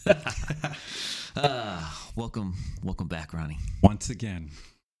Welcome back, Ronnie. Once again.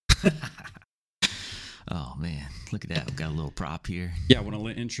 Oh man, look at that! We got a little prop here. Yeah, I want to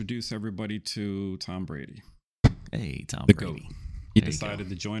introduce everybody to Tom Brady. Hey, Tom The Brady. GOAT. He There you decided go.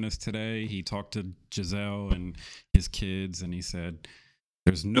 to join us today. He talked to Giselle and his kids, and he said,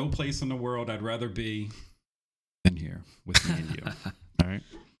 "There's no place in the world I'd rather be than here with me and you." All right.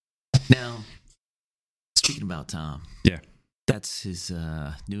 Now, speaking about Tom, Yeah. that's his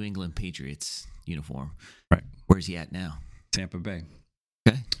New England Patriots uniform. Right. Where's he at now? Tampa Bay.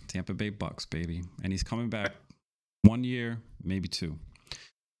 Okay. Tampa Bay Bucks, baby. And he's coming back 1 year, maybe 2.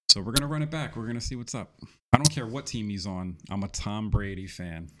 So we're going to run it back. We're going to see what's up. I don't care what team he's on. I'm a Tom Brady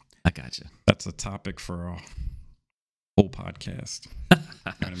fan. I gotcha. That's a topic for a whole podcast. You know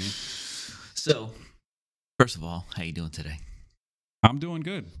what I mean? So, first of all, how you doing today? I'm doing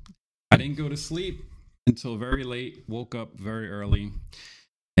good. I didn't go to sleep until very late, woke up very early,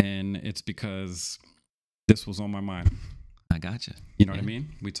 and it's because this was on my mind. I gotcha. You know what I Yeah.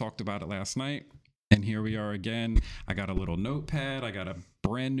 mean? We talked about it last night, and here we are again. I got a little notepad. I got a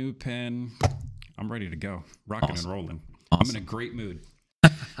brand new pen. I'm ready to go. Rocking Awesome. and rolling. Awesome. I'm in a great mood.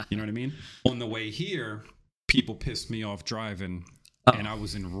 You know what I mean? On the way here, people pissed me off driving, and I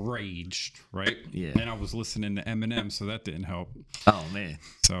was enraged, right? Yeah. And I was listening to Eminem, so that didn't help. Oh man,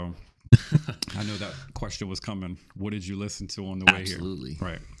 So I know that question was coming. What did you listen to on the way absolutely. here?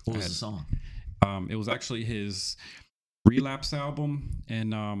 Right. What I was had- the song? It was actually his Relapse album,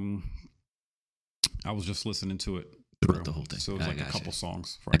 and I was just listening to it Throughout the whole thing. So it was I like a gotcha. couple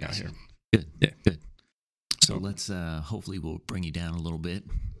songs before I I got gotcha. here. Good. Yeah. Good. So So let's hopefully we'll bring you down a little bit.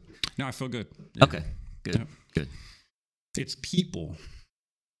 no, I feel good. Yeah. Okay. Good. Yeah. Good. It's people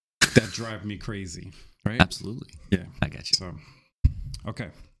that drive me crazy, right? Absolutely. Yeah. I got you. So, okay.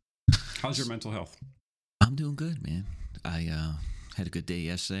 How's your mental health? I'm doing good, man. I had a good day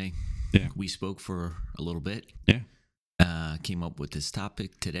yesterday. Yeah. We spoke for a little bit. Yeah. Came up with this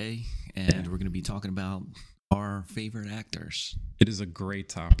topic today, and Yeah. we're going to be talking about our favorite actors. It is a great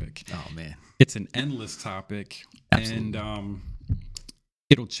topic. Oh man, It's an endless topic. Absolutely. And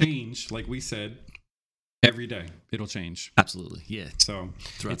it'll change, like we said, every day. It'll change. absolutely, yeah. So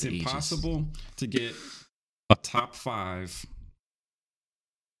Throughout it's the ages. impossible to get a top 5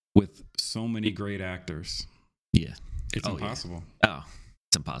 with so many great actors. Yeah. It's Oh, yeah. impossible. Oh,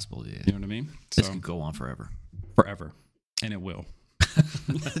 it's impossible. Yeah, You know what I mean? this So could go on forever. forever. And it will.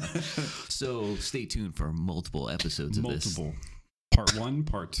 So stay tuned for multiple episodes of Multiple. Part 1,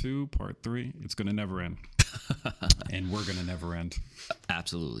 part 2, part 3. It's going to never end. this. And we're going to never end.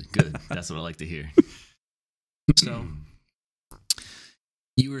 Absolutely, good. That's what I like to hear. So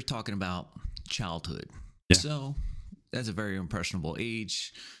you were talking about childhood. Yeah. So that's a very impressionable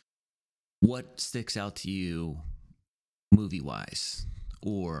age. What sticks out to you movie wise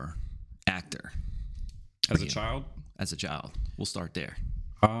or actor As a you. child, as a child? We'll start there.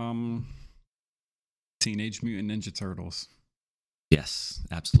 Teenage Mutant Ninja Turtles. Yes,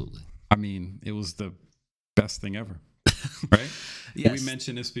 absolutely. I mean, it was the best thing ever, right? Yes. We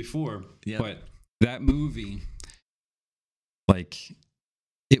mentioned this before, Yep. but that movie, like,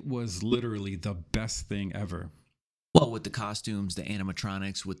 it was literally the best thing ever. Well, with the costumes, the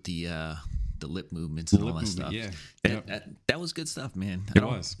animatronics, with the lip movements and all that stuff. Yeah. That, Yep. that was good stuff, man. It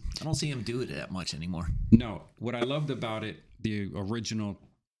was. I don't see him do it that much anymore. No, what I loved about it, the original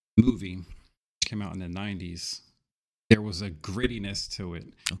movie, which came out in the 90s, there was a grittiness to it.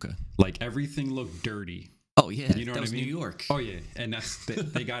 Okay. Like, everything looked dirty. Oh yeah, You know that what was I mean? New York. Oh yeah, and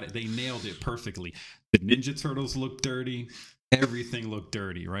they got it. They nailed it perfectly. The Ninja Turtles looked dirty. Everything looked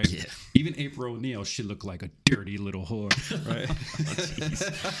dirty, right? Yeah. Even April O'Neil, she looked like a dirty little whore, right?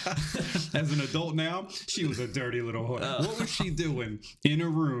 As an adult now, she was a dirty little whore. What was she doing in a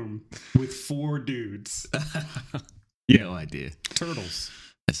room with 4 dudes? No idea. Turtles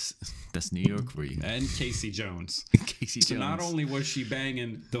That's New York for you. and Casey Jones. Casey So Jones. not only was she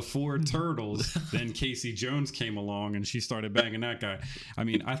banging the 4 turtles, then Casey Jones came along and she started banging that guy. I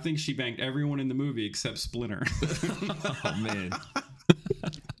mean, I think she banged everyone in the movie except Splinter. Oh man.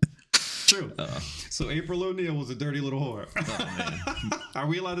 True. So April O'Neil was a dirty little whore. Oh man. Are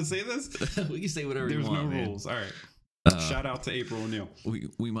we allowed to say this? We can say whatever There's you want, no man. rules. All right. Uh, Shout out to April O'Neil.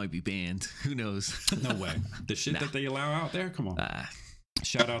 we might be banned. Who knows? No way. The shit that they allow out there? Come on. Ah,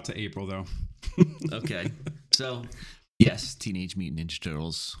 Shout out to April, though. okay. So yes, Teenage Mutant Ninja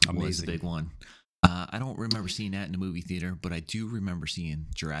Turtles was Amazing. the big one. I don't remember seeing that in the movie theater, but I do remember seeing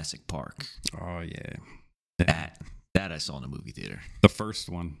Jurassic Park. Oh, yeah. That I saw in the movie theater. The first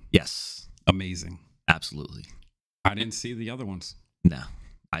one. Yes, Amazing. absolutely. I didn't see the other ones. No,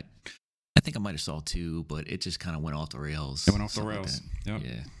 I think I might have saw 2, but it just kind of went off the rails. It went off the something like rails. that. Yep.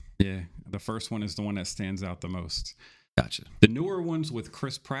 Yeah, Yeah. The first one is the one that stands out the most. gotcha. The newer ones with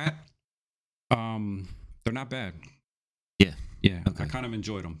Chris Pratt, they're not bad. Yeah. Yeah. Okay. I kind of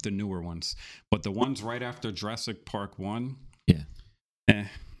enjoyed them, the newer ones. But the ones right after Jurassic Park 1, Yeah. eh.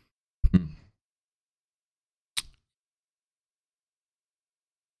 Hmm.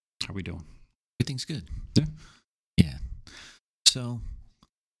 How we doing? Everything's good. Yeah. Yeah. So,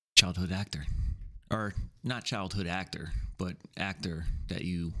 childhood actor, or not childhood actor, but actor that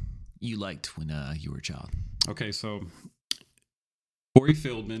you liked when you were a child. Okay, so Corey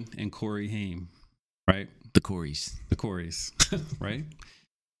Feldman and Corey Haim, right? The Coreys. The Coreys, right?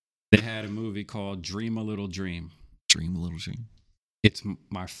 They had a movie called Dream a Little Dream. Dream a Little Dream. It's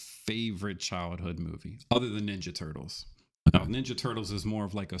my favorite childhood movie, other than Ninja Turtles. Now, Ninja Turtles is more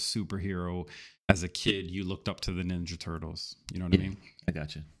of like a superhero. As a kid, you looked up to the Ninja Turtles. You know what I mean? I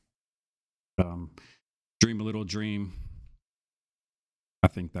gotcha. Dream a Little Dream. I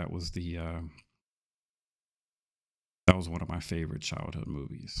think that was that was one of my favorite childhood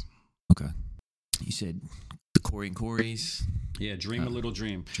movies. Okay. You said the Corey and Coreys. Yeah, Dream a Little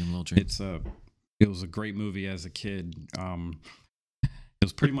Dream. Dream a Little Dream. It was a great movie as a kid. It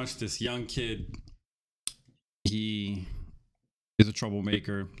was pretty much this young kid. He is a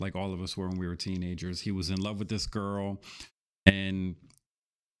troublemaker, like all of us were when we were teenagers. He was in love with this girl, and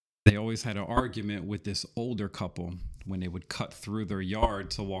they always had an argument with this older couple when they would cut through their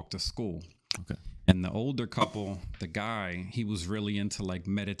yard to walk to school. Okay. And the older couple, the guy, he was really into like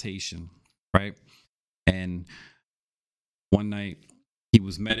meditation, right? And one night he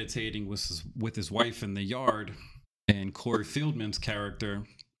was meditating with his wife in the yard, and Corey Feldman's character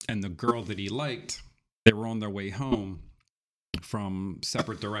and the girl that he liked, they were on their way home from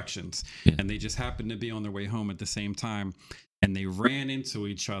separate directions. Yeah. And they just happened to be on their way home at the same time, and they ran into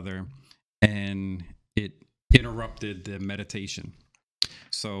each other, and it interrupted the meditation.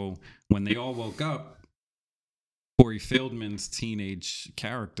 So when they all woke up, Corey Feldman's teenage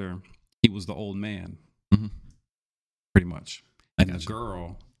character, he was the old man, pretty much. And the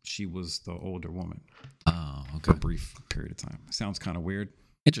girl, she was the older woman. Oh, okay. For a brief period of time. Sounds kind of weird.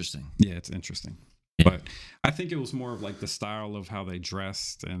 Interesting. Yeah, it's interesting. Yeah. But I think it was more of like the style of how they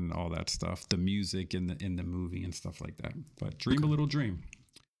dressed and all that stuff, the music in the movie and stuff like that. But Dream a Little Dream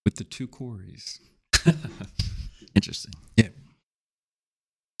with the two Coreys. Interesting. Yeah.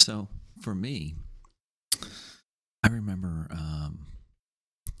 So for me, I remember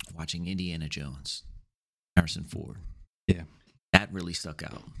watching Indiana Jones, Harrison Ford. Yeah. That really stuck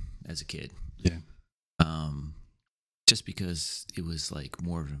out as a kid. Yeah. Just because it was like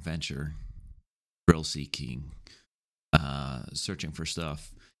more of an adventure, thrill seeking, searching for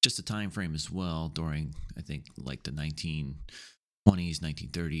stuff. Just the time frame as well during, I think, like the 1920s,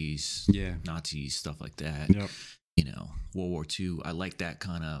 1930s, Yeah. Nazis, stuff like that. Yep. You know, World War II. I like that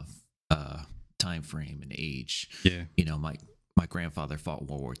kind of time frame and age. Yeah. You know, my grandfather fought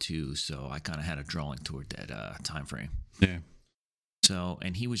World War II, so I kind of had a drawing toward that time frame. Yeah. So,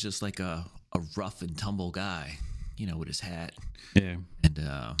 and he was just like a rough and tumble guy, you know, with his hat. Yeah.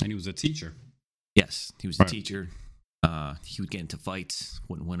 And he was a teacher. yes, he was a Right. teacher. He would get into fights,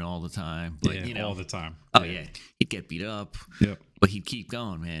 wouldn't win all the time, but Yeah, you know, all the time. oh yeah, he'd get beat up, Yep. but he'd keep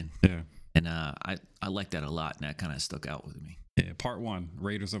going, man. Yeah. And I like that a lot, and that kind of stuck out with me. Yeah. Part 1,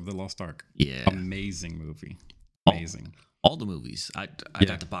 Raiders of the Lost Ark. Yeah, Amazing movie. Oh. Amazing. all the movies. I Yeah.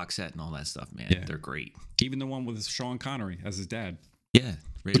 got the box set and all that stuff, man. Yeah. They're great. Even the one with Sean Connery as his dad. Yeah,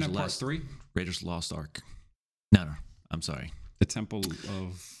 Isn't that part 3? Raiders of the Lost Ark. No, I'm sorry. The Temple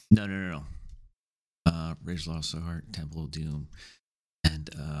of... No. Raiders of the Lost Ark, Temple of Doom, and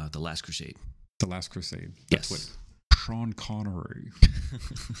The Last Crusade. The Last Crusade. Yes. That's what Sean Connery.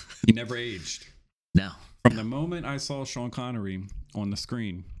 He never aged. No. From the moment I saw Sean Connery on the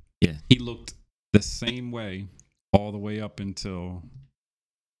screen, Yeah. he looked the same way all the way up until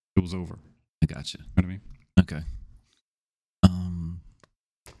it was over. I gotcha. You know what I mean? Okay.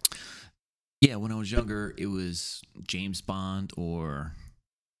 Yeah, when I was younger, it was James Bond or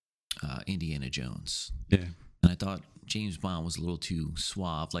Indiana Jones. Yeah. And I thought James Bond was a little too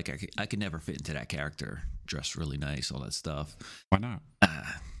suave. Like I could never fit into that character. Dressed really nice, all that stuff. Why not?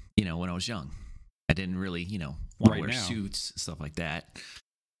 You know, when I was young, I didn't really, you know, want to Right wear now. suits, stuff like that.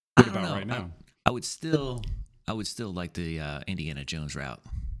 What I don't about know. right now? I would still like the Indiana Jones route.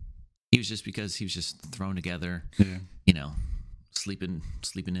 He was just because he was just thrown together, Yeah. you know, sleeping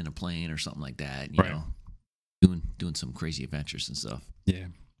in a plane or something like that, you Right. know, doing some crazy adventures and stuff. Yeah.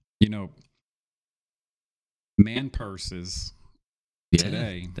 You know, man purses Yeah,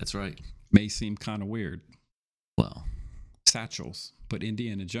 today that's right. may seem kind of weird. Well, satchels, but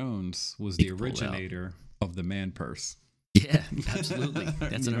Indiana Jones was He the could pull it out. originator of the man purse. Yeah, absolutely.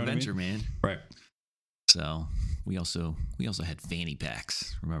 That's You an know what I adventure, man. Right. So we also had fanny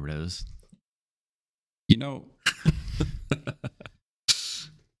packs. Remember those? You know,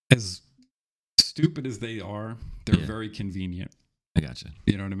 as stupid as they are, they're Yeah. very convenient. I gotcha.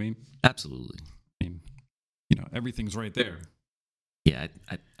 You know what I mean? Absolutely. I mean, you know, everything's right there. Yeah,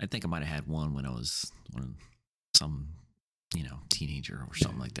 I think I might have had one when I was some teenager or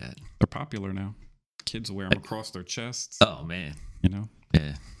something like that. They're popular now. Kids wear them across their chests. Oh man. You know?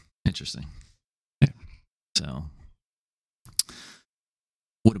 Yeah. Interesting. Yeah. So,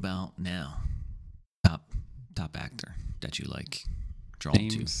 what about now? Top actor that you like, drawn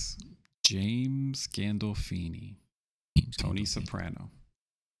James Gandolfini, to? Tony Soprano.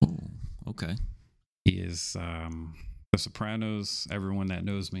 Oh, okay. He is The Sopranos. Everyone that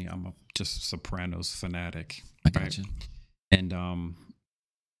knows me, I'm just Sopranos fanatic. I gotcha. And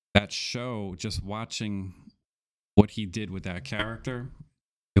that show, just watching what he did with that character,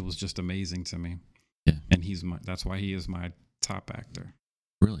 it was just amazing to me. Yeah. And that's why he is my top actor.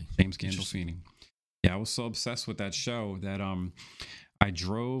 Really? James Gandolfini. Yeah, I was so obsessed with that show that I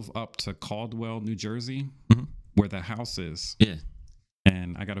drove up to Caldwell, New Jersey, where the house is. Yeah.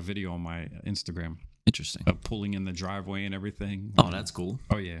 And I got a video on my Instagram Interesting. of pulling in the driveway and everything. Oh, that's cool.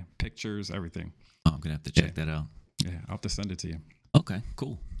 Oh, yeah. Pictures, everything. Oh, I'm going to have to check that out. Yeah, I'll have to send it to you. Okay,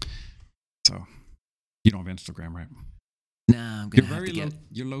 cool. So, you don't have Instagram, right? Nah, I'm going to have to get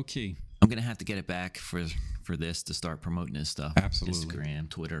You're low key. I'm going to have to get it back for this to start promoting this stuff. Absolutely. Instagram,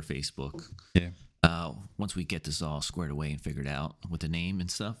 Twitter, Facebook. Yeah. Once we get this all squared away and figured out with the name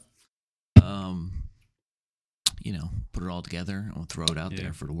and stuff, put it all together and we'll throw it out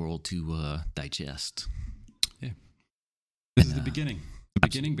there for the world to digest. Yeah. This is the beginning. The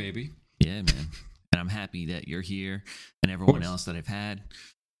beginning, baby. Yeah, man. And I'm happy that you're here and everyone else that I've had.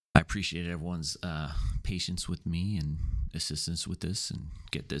 I appreciate everyone's patience with me and assistance with this and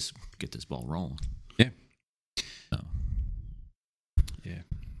get this ball rolling. Yeah. So. Yeah.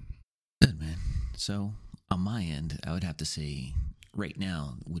 Good, man. So on my end, I would have to say right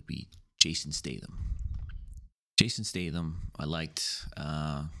now would be Jason Statham. Jason Statham, I liked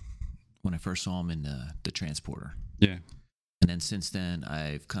when I first saw him in the Transporter. Yeah. And then since then,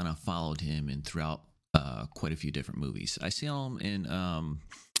 I've kind of followed him in throughout quite a few different movies. I saw him in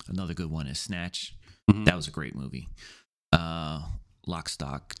another good one is Snatch. Mm-hmm. That was a great movie. Lock,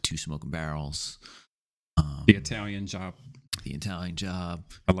 Stock, Two Smoking Barrels. The Italian Job. The Italian Job.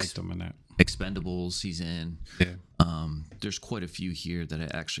 I liked him in that. Expendables, he's in. Yeah. There's quite a few here that I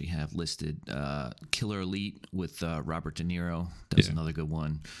actually have listed. Killer Elite with Robert De Niro. That was another good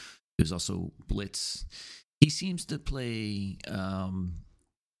one. There's also Blitz. He seems to play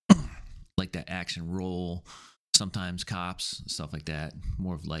like that action role. Sometimes cops, stuff like that.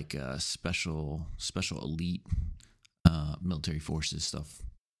 More of like a special elite military forces stuff.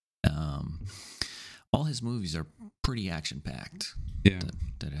 All his movies are pretty action packed. Yeah.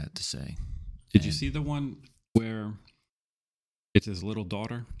 That I had to say. Did you see the one where it's his little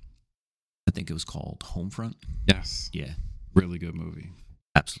daughter? I think it was called Homefront. Yes. Yeah. Really good movie.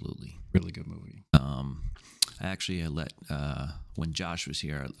 Absolutely. Really good movie. I let when Josh was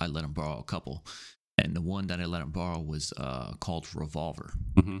here, I let him borrow a couple. And the one that I let him borrow was called Revolver.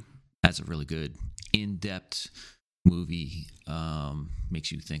 Mm-hmm. That's a really good, in-depth movie.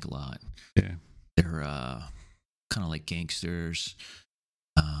 Makes you think a lot. Yeah. They're kind of like gangsters.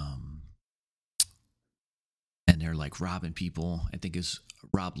 And they're like robbing people. I think it's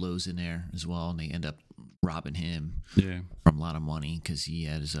Rob Lowe's in there as well. And they end up robbing him from a lot of money because he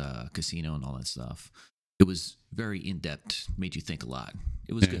has a casino and all that stuff. It was very in-depth. Made you think a lot.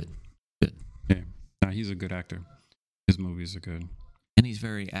 It was good. Good. Yeah. No, he's a good actor. His movies are good. And he's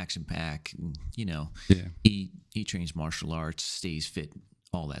very action-packed. He trains martial arts, stays fit,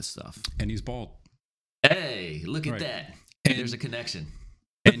 all that stuff. And he's bald. Hey, look at that. And there's a connection.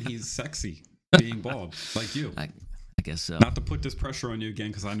 And he's sexy being bald, like you. I guess so. Not to put this pressure on you again,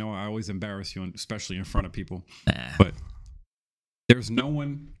 because I know I always embarrass you, especially in front of people. Nah. But there's no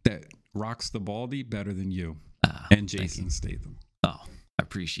one that rocks the baldy better than you and Jason Statham. Oh, I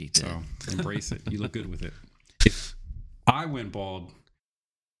appreciate that. So embrace it. You look good with it. If I went bald,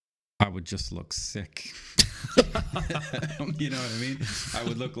 I would just look sick. You know what I mean? I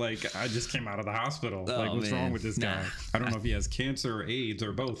would look like I just came out of the hospital. Like, what's wrong with this guy? I don't know if he has cancer or AIDS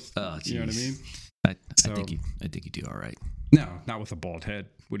or both. Oh, geez. You know what I mean? I think you do all right. No, not with a bald head.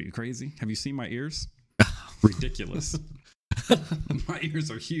 What are you, crazy? Have you seen my ears? Ridiculous. My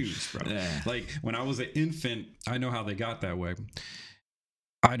ears are huge, bro. Yeah. Like when I was an infant, I know how they got that way.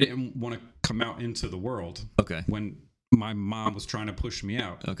 I didn't want to come out into the world. Okay. When my mom was trying to push me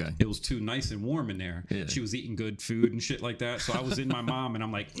out. Okay. It was too nice and warm in there. Yeah. She was eating good food and shit like that. So I was in my mom and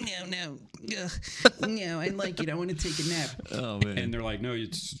I'm like, no, I like it. I want to take a nap. Oh, man. And they're like, no,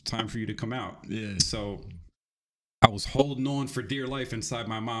 it's time for you to come out. Yeah. So I was holding on for dear life inside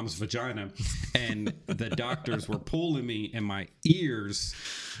my mom's vagina, and the doctors were pulling me in my ears.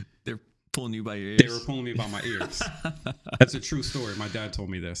 They're pulling you by your ears? They were pulling me by my ears. That's a true story. My dad told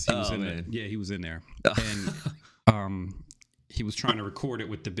me this. He was in there. Yeah, he was in there. And he was trying to record it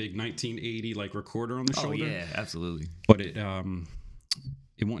with the big 1980 like recorder on the shoulder. Oh, yeah, absolutely. But it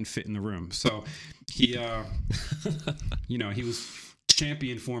wouldn't fit in the room. So he he was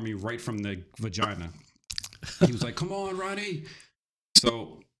champion for me right from the vagina. He was like, "Come on, Ronnie."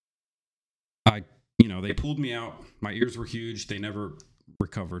 So they pulled me out. My ears were huge. They never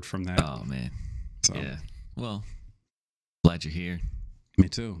recovered from that. Oh, man. So, yeah. Well, glad you're here. Me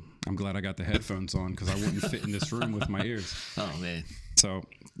too. I'm glad I got the headphones on because I wouldn't fit in this room with my ears. Oh, man. So,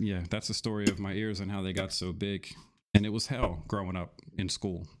 yeah, that's the story of my ears and how they got so big. And it was hell growing up in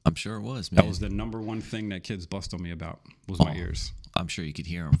school. I'm sure it was, man. That was the number one thing that kids bust on me about was my ears. I'm sure you could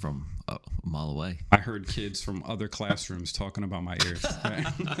hear them from a mile away. I heard kids from other classrooms talking about my ears. Right?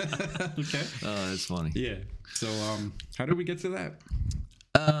 Okay. Oh, that's funny. Yeah. So, how did we get to that?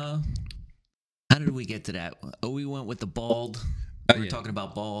 How did we get to that? Oh, we went with the bald. We were talking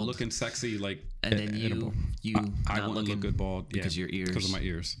about bald. Looking sexy, like, and then I not wouldn't looking look good bald because your ears. Because of my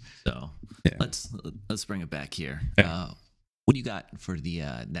ears. So yeah. let's bring it back here. Yeah. What do you got for the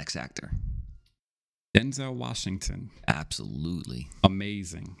next actor? Denzel Washington. Absolutely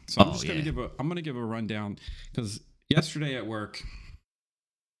amazing. So I'm just gonna give a rundown because yesterday at work,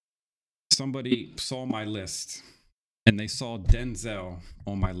 somebody saw my list and they saw Denzel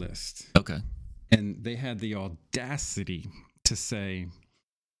on my list. Okay. And they had the audacity to say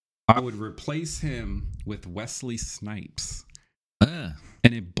I would replace him with Wesley Snipes. And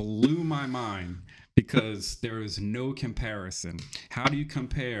it blew my mind because there is no comparison. How do you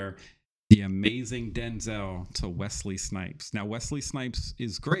compare the amazing Denzel to Wesley Snipes? Now, Wesley Snipes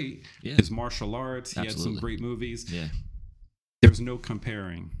is great. Yeah. His martial arts, he had some great movies. Yeah. There's no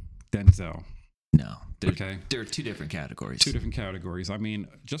comparing Denzel. No. There are two different categories. Two different categories. I mean,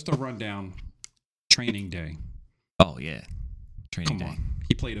 just a rundown. Training Day. Oh, yeah. Training Day.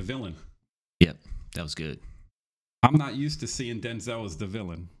 He played a villain. Yep. That was good. I'm not used to seeing Denzel as the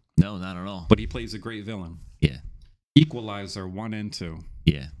villain. No, not at all. But he plays a great villain. Yeah. Equalizer 1 and 2.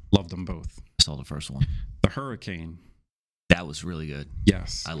 Yeah. Loved them both. I saw the first one. The Hurricane. That was really good.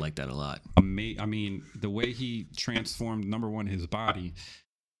 Yes. I like that a lot. I mean, the way he transformed, number one, his body.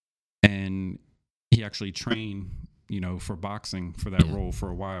 And he actually trained, for boxing for that role for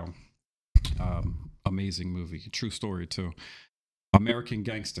a while. Amazing movie. True story, too. American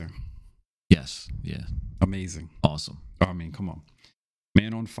Gangster. Yes. Yeah. Amazing. Awesome. I mean, come on.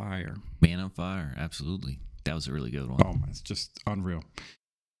 Man on Fire. Man on Fire. Absolutely. That was a really good one. Oh, it's just unreal.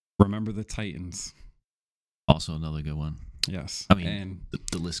 Remember the Titans. Also another good one. Yes. I mean, and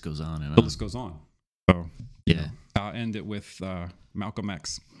the list goes on and on. The list goes on. So, yeah. I'll end it with Malcolm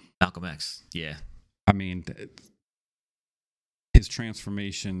X. Malcolm X. Yeah. I mean, his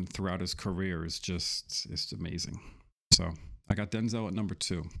transformation throughout his career is it's amazing. So I got Denzel at number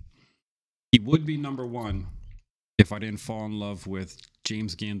 2. He would be number 1 if I didn't fall in love with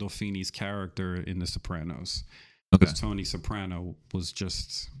James Gandolfini's character in The Sopranos. Okay. Because Tony Soprano was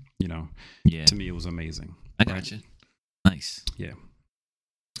just, to me it was amazing. I got you. Nice. Yeah.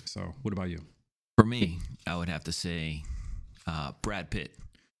 So what about you? For me, I would have to say Brad Pitt.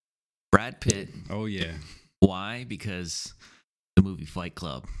 Brad Pitt. Oh, yeah. Why? Because the movie Fight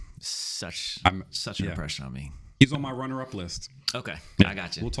Club, such an impression on me. He's on my runner-up list. Okay, yeah. I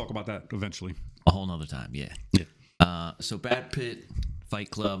got you. We'll talk about that eventually. A whole nother time, yeah. Yeah. So Brad Pitt,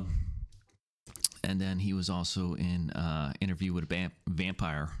 Fight Club, and then he was also in Interview with a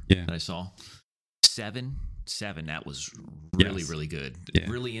Vampire that I saw. Seven, that was really, really good. Yeah.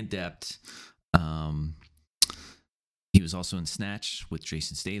 Really in-depth. He was also in Snatch with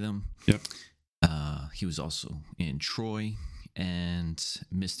Jason Statham. Yep. He was also in Troy and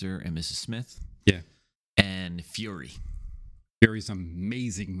Mr. and Mrs. Smith. Yeah. And Fury. Fury's an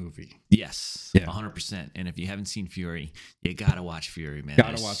amazing movie. Yes. Yeah. 100%. And if you haven't seen Fury, you gotta watch Fury, man.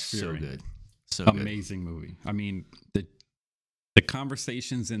 Gotta watch Fury. So good. So amazing movie. I mean, the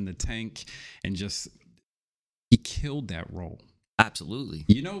conversations in the tank and just he killed that role. Absolutely.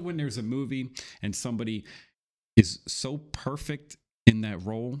 When there's a movie and somebody is so perfect in that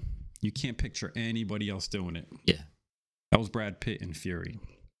role, you can't picture anybody else doing it. Yeah. That was Brad Pitt in Fury.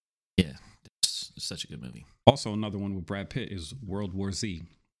 Yeah. That's such a good movie. Also, another one with Brad Pitt is World War Z.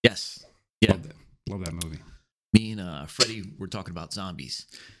 Yes. Yeah. Love that movie. Me and Freddie were talking about zombies.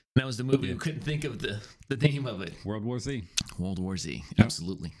 And that was the movie. Yeah. We couldn't think of the name of it. World War Z. World War Z. Yep.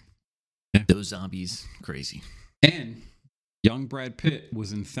 Absolutely. Yeah. Those zombies, crazy. And young Brad Pitt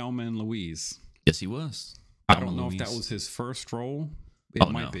was in Thelma and Louise. Yes, he was. I don't know if that was his first role. It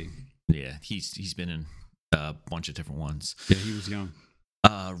might be. Yeah, he's been in a bunch of different ones. Yeah, he was young.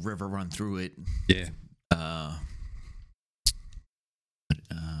 River Run Through It. Yeah.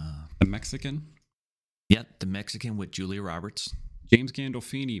 The Mexican. Yep, the Mexican with Julia Roberts. James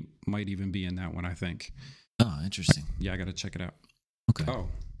Gandolfini might even be in that one, I think. Oh, interesting. Yeah, I got to check it out. Okay. Oh,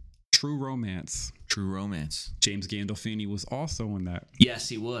 True Romance. True Romance. James Gandolfini was also in that. Yes,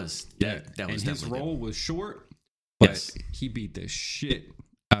 he was. That was and his role was short, but he beat the shit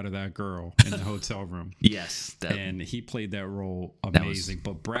out of that girl in the hotel room. Yes. And he played that role amazing.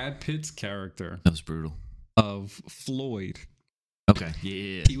 But Brad Pitt's character. That was brutal. Of Floyd. Okay.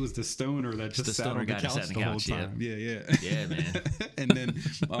 Yeah. He was the stoner that just sat on the couch the whole time. Yeah. Yeah, man. And then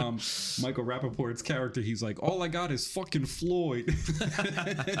Michael Rappaport's character, he's like, all I got is fucking Floyd.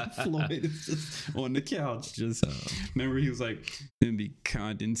 Floyd is just on the couch. Just remember, he was like, "Then be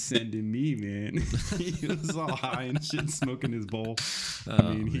condescending me, man." He was all high and shit, smoking his bowl.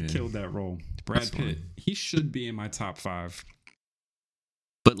 I mean, he killed that role. Brad Pitt, he should be in my top 5.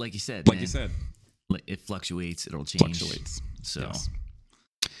 But like you said, it fluctuates. It'll change. So, yes.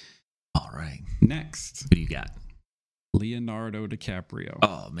 All right. Next, what do you got? Leonardo DiCaprio.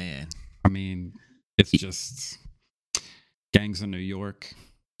 Oh man. I mean, it's just Gangs of New York.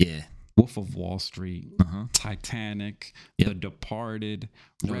 Yeah. Wolf of Wall Street. Titanic. Yep. The Departed.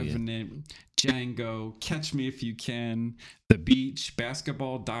 Revenant. Django. Catch Me If You Can. The Beach.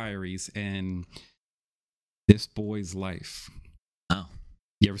 Basketball Diaries. And This Boy's Life. Oh.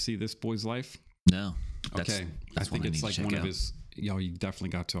 You ever see This Boy's Life? No. That's I think it's like one of his. You definitely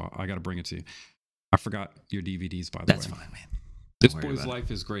got to. I got to bring it to you. I forgot your DVDs, by the way. That's fine, man. This Boy's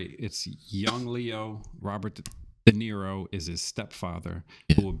Life is great. It's young Leo. Robert De Niro is his stepfather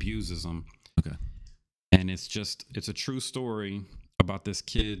who abuses him. Okay. And it's a true story about this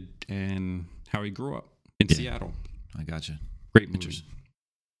kid and how he grew up in Seattle. I gotcha. Great movie.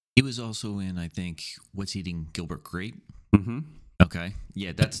 He was also in, I think, What's Eating Gilbert Grape. Mm-hmm. Okay.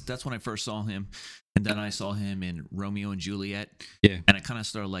 Yeah, that's when I first saw him. And then I saw him in Romeo and Juliet. Yeah. And I kind of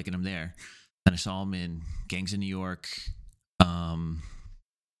started liking him there. And I saw him in Gangs of New York,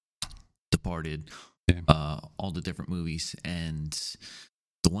 Departed, all the different movies. And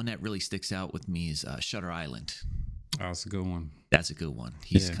the one that really sticks out with me is Shutter Island. Oh, that's a good one. That's a good one.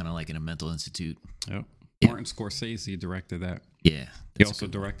 He's kind of like in a mental institute. Yep. Martin Scorsese directed that. Yeah. He also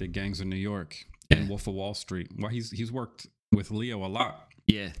directed Gangs of New York and Wolf of Wall Street. Well, he's worked with Leo a lot.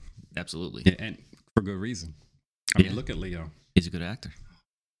 Yeah, absolutely. Yeah, and for good reason. I mean, look at Leo. He's a good actor.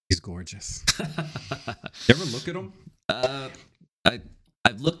 He's gorgeous. You ever look at him?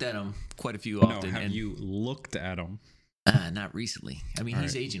 I've looked at him quite a few often. No, have you looked at him? Not recently. I mean,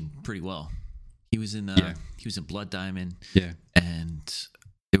 he's aging pretty well. He was in Blood Diamond. Yeah. And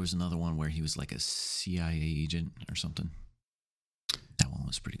there was another one where he was like a CIA agent or something. That one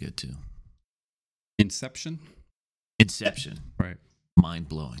was pretty good too. Inception. Right. Mind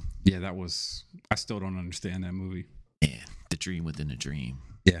blowing. Yeah, that was. I still don't understand that movie. Yeah, the dream within a dream.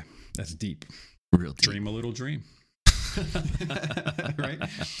 Yeah, that's deep. Real deep. Dream a little dream. Right.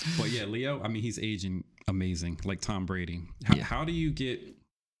 But yeah, Leo. I mean, he's aging amazing, like Tom Brady. How do you get?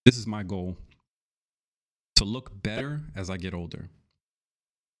 This is my goal. To look better as I get older.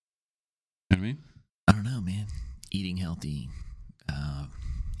 You know what I mean? I don't know, man. Eating healthy.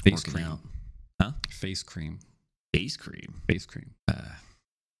 Face working cream. out. Huh? Face cream. Face cream. Face cream.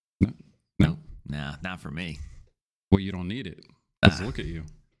 No. Nah, not for me. Well, you don't need it. Let's look at you.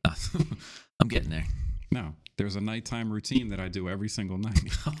 I'm getting there. No, there's a nighttime routine that I do every single night.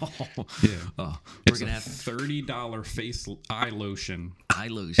 Yeah. Oh, we're gonna have $30 face eye lotion. Eye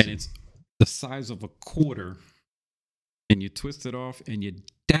lotion. And it's the size of a quarter. And you twist it off and you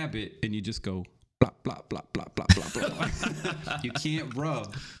dab it and you just go blah blah blah blah blah blah blah. You can't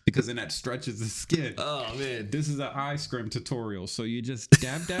rub because then that stretches the skin. Oh man, this is an eye scrim tutorial. So you just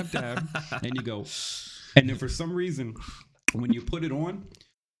dab and you go, and then for some reason, when you put it on,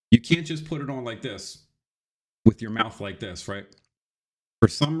 you can't just put it on like this with your mouth like this, right? For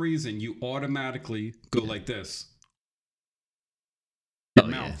some reason, you automatically go like this. Your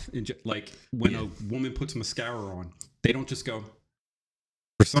mouth, like when a woman puts mascara on, they don't just go.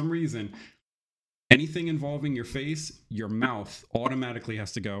 For some reason, anything involving your face, your mouth automatically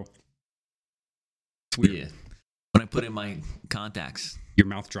has to go. It's weird. Yeah. When I put in my contacts, your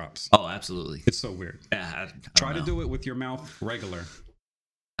mouth drops. Oh, absolutely. It's so weird. I Try to do it with your mouth regular.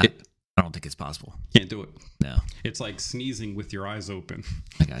 I don't don't think it's possible. Can't do it. No. It's like sneezing with your eyes open.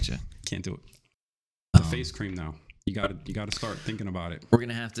 I gotcha. Can't do it. The face cream though. You gotta start thinking about it. We're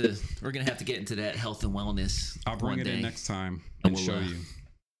gonna have to get into that health and wellness. I'll bring it in next time and we'll show you.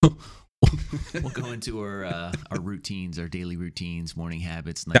 We'll go into our routines, our daily routines, morning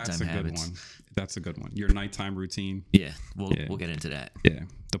habits, nighttime habits. That's a good one. Your nighttime routine. Yeah, we'll get into that. Yeah,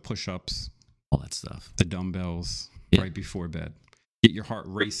 the push-ups, all that stuff, the dumbbells right before bed. Get your heart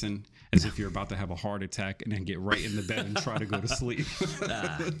racing as if you're about to have a heart attack, and then get right in the bed and try to go to sleep.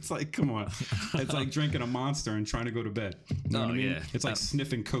 It's like, come on. It's like drinking a Monster and trying to go to bed. You know what I mean? It's like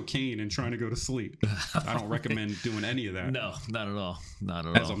sniffing cocaine and trying to go to sleep. I don't recommend doing any of that. No, not at all. Not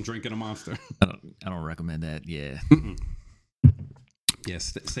at all. As I'm drinking a Monster. I don't recommend that. Yeah.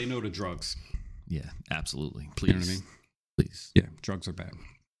 Yes. Say no to drugs. Yeah, absolutely. Please. You know what I mean? Please. Yeah, drugs are bad.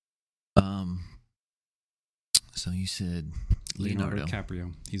 So you said Leonardo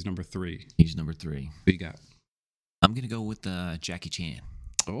DiCaprio. He's number 3. He's number 3. Who you got? I'm gonna go with Jackie Chan.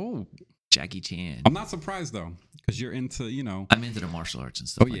 Oh, Jackie Chan. I'm not surprised though, because you're into, I'm into the martial arts and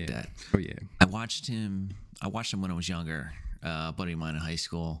stuff like that. Oh yeah. I watched him when I was younger. A buddy of mine in high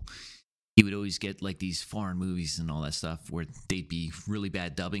school. He would always get like these foreign movies and all that stuff where they'd be really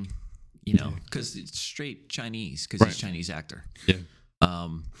bad dubbing, because it's straight Chinese, because he's a Chinese actor. Yeah.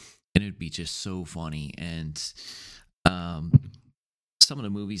 And it'd be just so funny. And some of the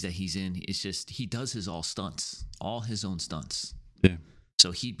movies that he's in, it's just he does his all his own stunts. Yeah.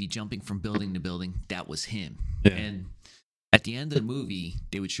 So he'd be jumping from building to building. That was him. Yeah. And at the end of the movie,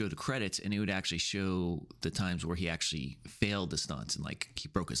 they would show the credits, and it would actually show the times where he actually failed the stunts, and like he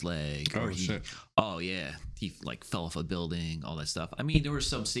broke his leg. Shit. Oh yeah, he like fell off a building, all that stuff. I mean, there was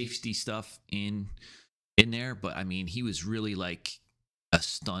some safety stuff in there, but I mean, he was really like a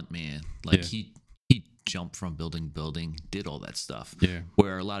stunt man. Like he jumped from building to building, did all that stuff. Yeah.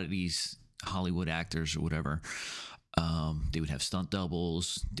 Where a lot of these Hollywood actors or whatever, they would have stunt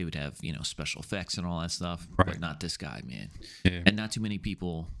doubles, they would have, special effects and all that stuff, but not this guy, man. Yeah. And not too many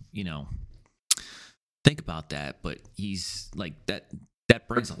people, think about that, but he's like that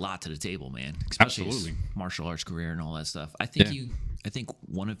brings a lot to the table, man. Especially his martial arts career and all that stuff. I think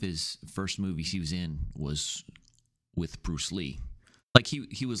one of his first movies he was in was with Bruce Lee. Like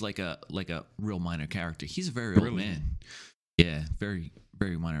he was like a real minor character. He's a very old man. Yeah, very,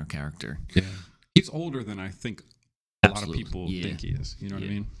 very minor character. Yeah. He's older than I think a lot of people think he is. You know what I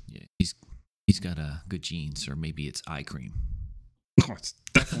mean? Yeah. He's got good genes, or maybe it's eye cream. Oh, it's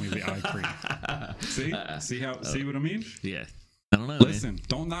definitely the eye cream. See what I mean? Yeah. I don't know. Listen,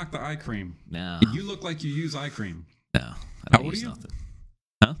 don't knock the eye cream. No. You look like you use eye cream. No. I don't use nothing.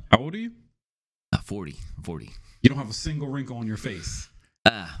 Huh? How old are you? 40. 40. You don't have a single wrinkle on your face.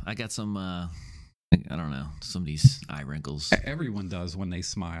 I got some, I don't know, some of these eye wrinkles. Everyone does when they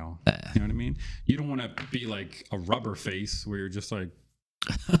smile. You know what I mean? You don't want to be like a rubber face where you're just like,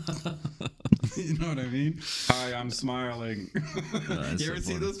 you know what I mean? Hi, I'm smiling. You ever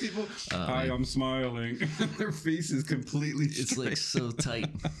see those people? Hi, I'm smiling. Their face is completely straight. It's like so tight.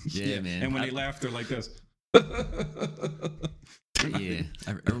 Yeah, man. And when they laugh, they're like this. Yeah.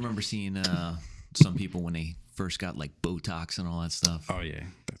 I remember seeing some people when they first got like Botox and all that stuff. Oh, yeah.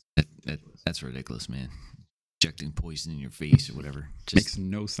 That's ridiculous, man. Injecting poison in your face or whatever. Makes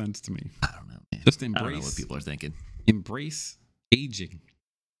no sense to me. I don't know, man. Just embrace. I don't know what people are thinking. Embrace aging.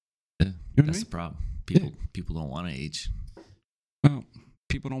 Yeah, you know that's the problem. People don't want to age. Well,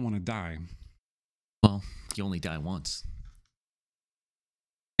 people don't want to die. Well, you only die once.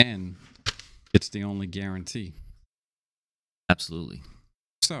 And it's the only guarantee. Absolutely.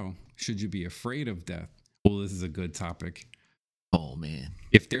 So, should you be afraid of death? Well, this is a good topic. Oh, man.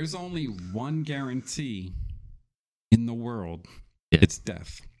 If there's only one guarantee in the world, it's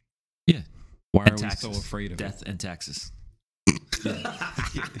death. Yeah. Why are we so afraid of death and taxes?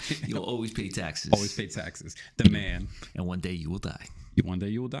 You'll always pay taxes. Always pay taxes. The man. And one day you will die. One day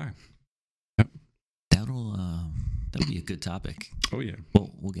you will die. Yep. That'll be a good topic. Oh yeah.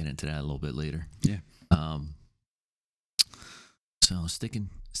 We'll get into that a little bit later. Yeah. So sticking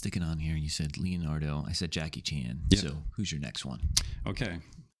on here, you said Leonardo. I said Jackie Chan. Yeah. So who's your next one? Okay.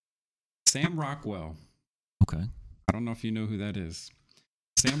 Sam Rockwell. Okay. I don't know if you know who that is.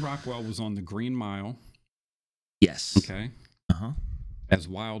 Sam Rockwell was on The Green Mile. Yes. Okay. Uh-huh. As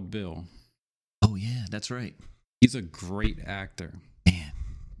Wild Bill. Oh, yeah, that's right. He's a great actor. Man.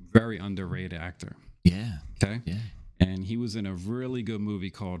 Very underrated actor. Yeah. Okay? Yeah. And he was in a really good movie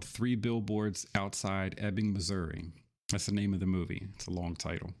called 3 Billboards Outside Ebbing, Missouri. That's the name of the movie. It's a long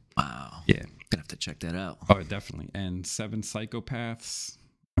title. Wow. Yeah. Gonna have to check that out. Oh, definitely. And 7 Psychopaths.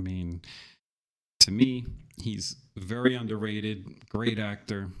 I mean, to me, he's very underrated. Great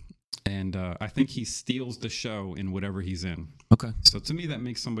actor. And I think he steals the show in whatever he's in. Okay. So to me, that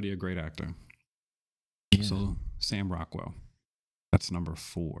makes somebody a great actor. Yeah. So Sam Rockwell. That's number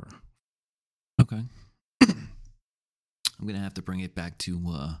 4. Okay. I'm going to have to bring it back to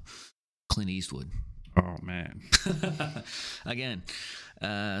Clint Eastwood. Oh, man. Again,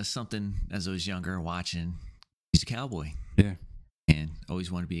 something as I was younger watching, he's a cowboy. Yeah. And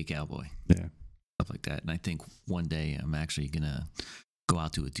always wanted to be a cowboy. Yeah. Stuff like that. And I think one day I'm actually going to go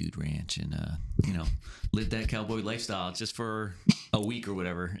out to a dude ranch and, live that cowboy lifestyle just for a week or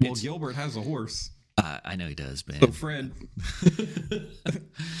whatever. Well, Gilbert has a horse. I know he does, man. So, Fred,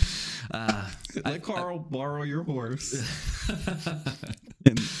 let Carl borrow your horse.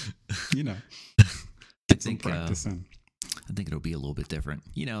 And, get some practice in. I think it'll be a little bit different.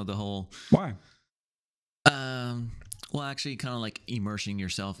 The whole... Why? Well, actually, kind of like immersing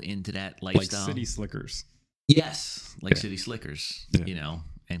yourself into that lifestyle. Like City Slickers. Yes, like City Slickers,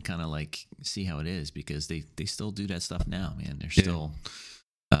 and kind of like see how it is, because they still do that stuff now, man. They're still,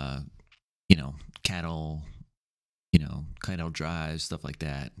 cattle, cattle drives, stuff like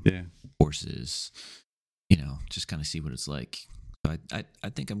that. Yeah. Horses, just kind of see what it's like. So I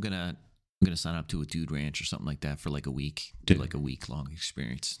think I'm gonna sign up to a dude ranch or something like that for like a week, do like a week long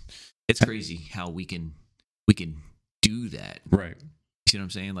experience. It's crazy how we can do that. Right. You see what I'm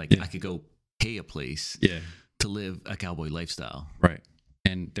saying? Like I could go pay a place to live a cowboy lifestyle. Right.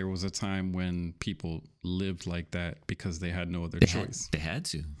 And there was a time when people lived like that because they had no other choice. They had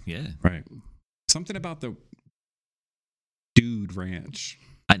to. Yeah. Right. Something about the dude ranch.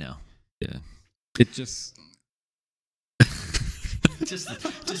 I know. Yeah. It just just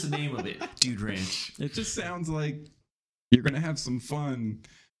the name of it, dude ranch. It just sounds like you're going to have some fun,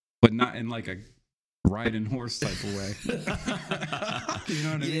 but not in like a riding horse type of way. You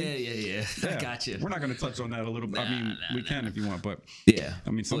know what I mean? Yeah. I gotcha. We're not going to touch on that a little bit. We can if you want, but yeah.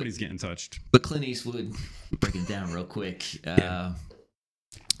 Somebody's getting touched. But Clint Eastwood, breaking it down real quick. The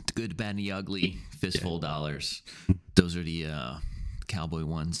Good, Bad, and the Ugly, Fistful of Dollars. Those are the cowboy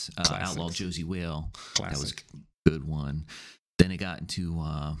ones. Outlaw Josie Whale. Classic. That was a good one. Then it got into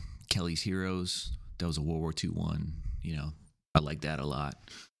Kelly's Heroes. That was a World War II one. I like that a lot.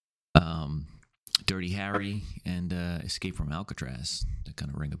 Dirty Harry and Escape from Alcatraz. That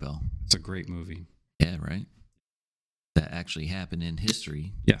kind of ring a bell. It's a great movie. Yeah, right? That actually happened in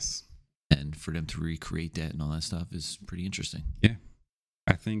history. Yes. And for them to recreate that and all that stuff is pretty interesting. Yeah.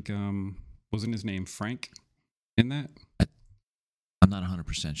 I think, wasn't his name Frank in that? I'm not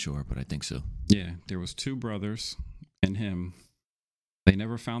 100% sure, but I think so. Yeah. There was 2 brothers and him. They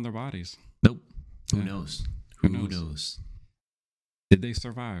never found their bodies. Nope. Who knows? Who knows? Did they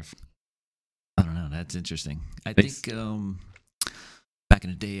survive? I don't know. That's interesting. I think back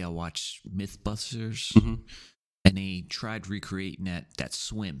in the day I watched Mythbusters, and they tried recreating that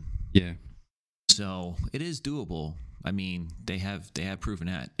swim. Yeah. So it is doable. I mean, they have proven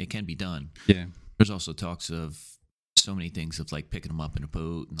that it can be done. Yeah. There's also talks of so many things of like picking them up in a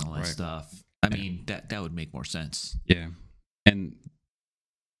boat and all that stuff. I mean, that would make more sense. Yeah. And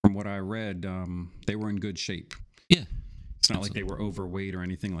from what I read, they were in good shape. Yeah. It's not like they were overweight or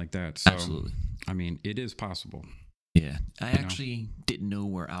anything like that. So, absolutely. I mean, it is possible. Yeah. I actually didn't know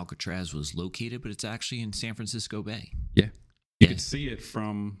where Alcatraz was located, but it's actually in San Francisco Bay. Yeah. You could see it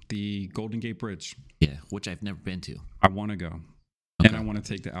from the Golden Gate Bridge. Yeah, which I've never been to. I want to go. Okay. And I want to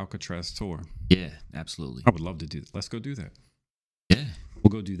take the Alcatraz tour. Yeah, absolutely. I would love to do that. Let's go do that. Yeah. We'll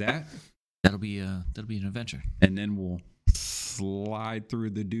go do that. That'll be an adventure. And then we'll slide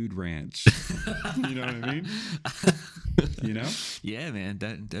through the dude ranch. You know what I mean? Yeah, man.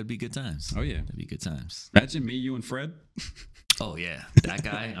 That'd be good times. Oh, yeah. That'd be good times. Imagine me, you, and Fred. Oh, yeah. That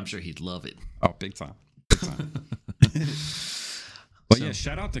guy, I'm sure he'd love it. Oh, big time. Big time. But yeah,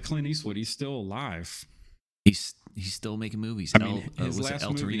 shout out to Clint Eastwood. He's still alive. He's still making movies. I mean, his last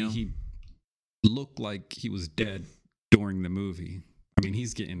movie, he looked like he was dead during the movie. I mean,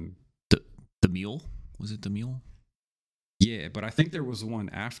 he's getting... The Mule? Was it The Mule? Yeah, but I think there was one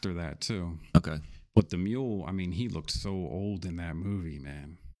after that, too. Okay. But The Mule, I mean, he looked so old in that movie,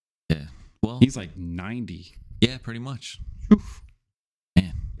 man. Yeah. Well... He's like 90. Yeah, pretty much. Oof.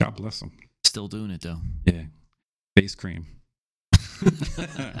 Man. God bless him. Still doing it, though. Yeah. Face cream.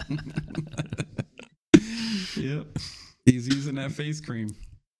 Yep. He's using that face cream.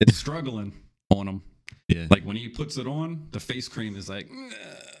 It's struggling on him. Yeah. Like when he puts it on, the face cream is like, you know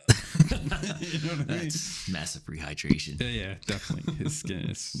what I mean? That's massive rehydration. Yeah, definitely. His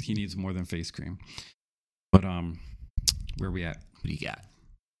skin he needs more than face cream. But where are we at? What do you got?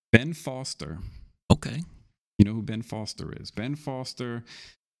 Ben Foster. Okay. You know who Ben Foster is? Ben Foster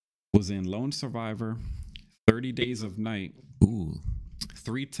was in Lone Survivor, 30 Days of Night. Ooh.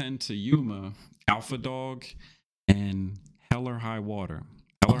 3:10 to Yuma, Alpha Dog, and Hell or High Water.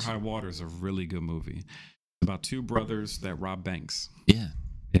 Hell or High Water is a really good movie. About two brothers that rob banks. Yeah.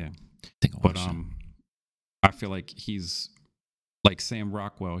 Yeah. But I feel like he's like Sam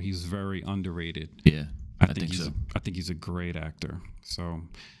Rockwell. He's very underrated. Yeah. I think so. I think he's a great actor. So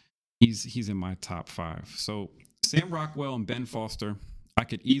he's in my top 5. So Sam Rockwell and Ben Foster, I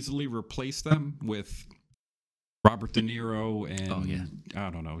could easily replace them with Robert De Niro and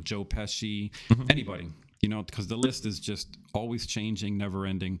I don't know, Joe Pesci, anybody, because the list is just always changing, never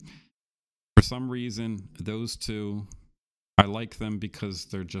ending. For some reason, those two, I like them because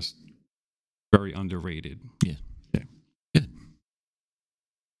they're just very underrated. Yeah. Good.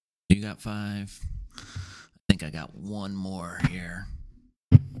 You got 5. I think I got one more here.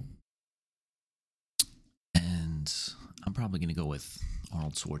 And I'm probably going to go with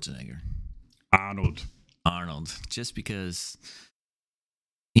Arnold Schwarzenegger. Arnold, just because,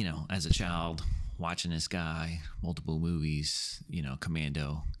 as a child, watching this guy, multiple movies,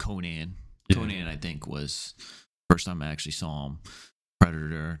 Commando, Conan. Yeah. Conan, I think, was first time I actually saw him.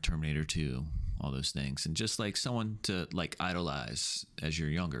 Predator, Terminator 2, all those things. And just like someone to like idolize as you're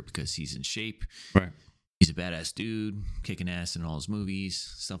younger because he's in shape. Right. He's a badass dude, kicking ass in all his movies,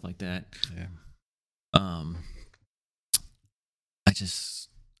 stuff like that. Yeah. I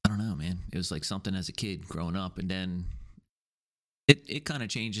don't know, man. It was like something as a kid growing up, and then it kind of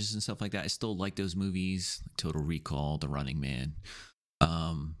changes and stuff like that. I still like those movies, like Total Recall, The Running Man.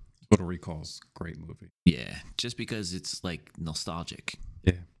 Total Recall's a great movie. Yeah, just because it's like nostalgic.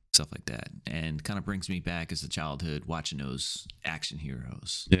 Yeah. Stuff like that. And kind of brings me back as a childhood watching those action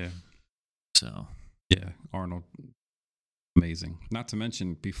heroes. Yeah. So. Yeah, Arnold, amazing. Not to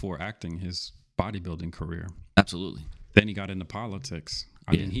mention, before acting, his bodybuilding career. Absolutely. Then he got into politics.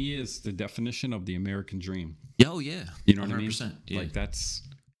 I mean, he is the definition of the American dream. Oh, yeah. You know what 100%, I mean? Yeah. Like,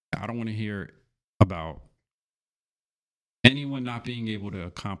 I don't want to hear about anyone not being able to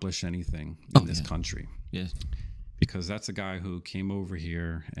accomplish anything in this country. Yeah. Because that's a guy who came over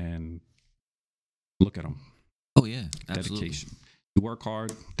here and look at him. Oh, yeah. Absolutely. Dedication. You work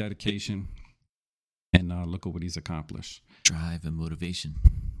hard, dedication. And look at what he's accomplished. Drive and motivation.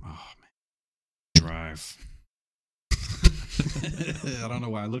 Oh, man. Drive. I don't know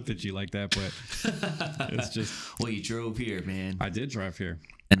why I looked at you like that, but it's just... Well, you drove here, man. I did drive here.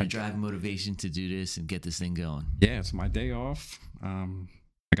 And the drive and motivation to do this and get this thing going. Yeah, it's my day off. I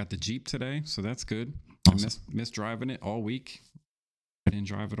got the Jeep today, so that's good. Awesome. I missed driving it all week. I didn't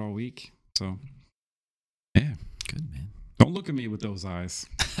drive it all week. So, yeah. Good, man. Don't look at me with those eyes.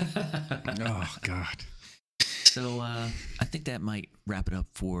 Oh, God. So I think that might wrap it up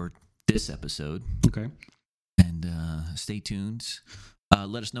for this episode. Okay. And stay tuned.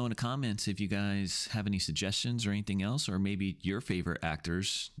 Let us know in the comments if you guys have any suggestions or anything else, or maybe your favorite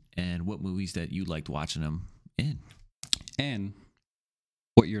actors and what movies that you liked watching them in. And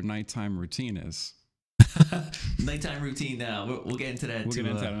what your nighttime routine is. Nighttime routine now. We'll get into that. We'll get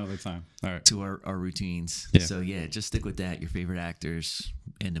into that another time. All right. To our routines. Yeah. So, yeah, just stick with that. Your favorite actors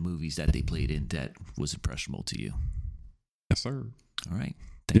and the movies that they played in that was impressionable to you. Yes, sir. All right.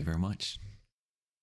 Thank you very much.